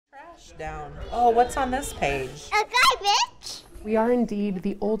Down. Oh, what's on this page? A garbage. We are indeed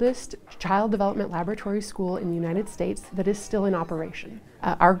the oldest child development laboratory school in the United States that is still in operation.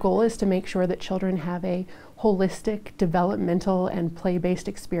 Our goal is to make sure that children have a holistic, developmental, and play-based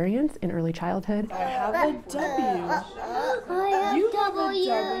experience in early childhood. I have a W. You have a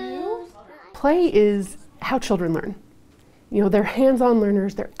W. Play is how children learn. You know, they're hands-on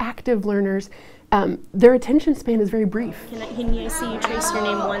learners, they're active learners. Their attention span is very brief. Can you see you trace your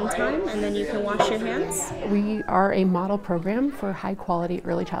name one time and then you can wash your hands? We are a model program for high-quality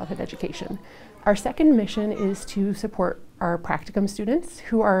early childhood education. Our second mission is to support our practicum students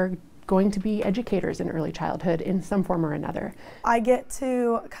who are going to be educators in early childhood in some form or another. I get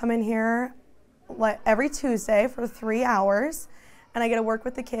to come in here every Tuesday for 3 hours, and I get to work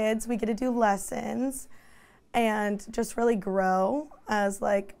with the kids. We get to do lessons and just really grow as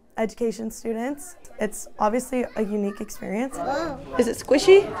education students. It's obviously a unique experience. Is it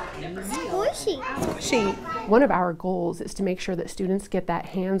squishy? Squishy. Squishy. One of our goals is to make sure that students get that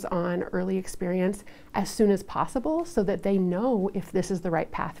hands-on early experience as soon as possible so that they know if this is the right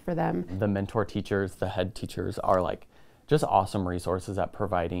path for them. The mentor teachers, the head teachers are just awesome resources at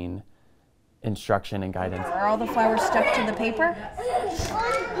providing instruction and guidance. Are all the flowers stuck to the paper?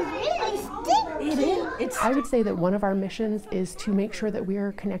 It is. I would say that one of our missions is to make sure that we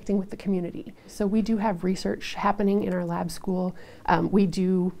are connecting with the community. So we do have research happening in our lab school. We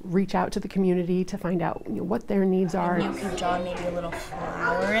do reach out to the community to find out what their needs are. You could draw maybe a little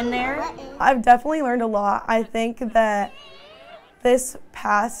flower in there. I've definitely learned a lot. I think that this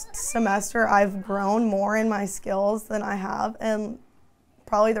past semester I've grown more in my skills than I have in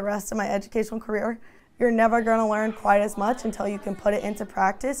probably the rest of my educational career. You're never going to learn quite as much until you can put it into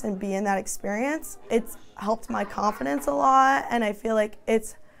practice and be in that experience. It's helped my confidence a lot, and I feel like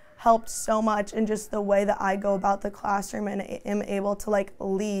it's helped so much in just the way that I go about the classroom and am able to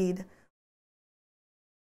lead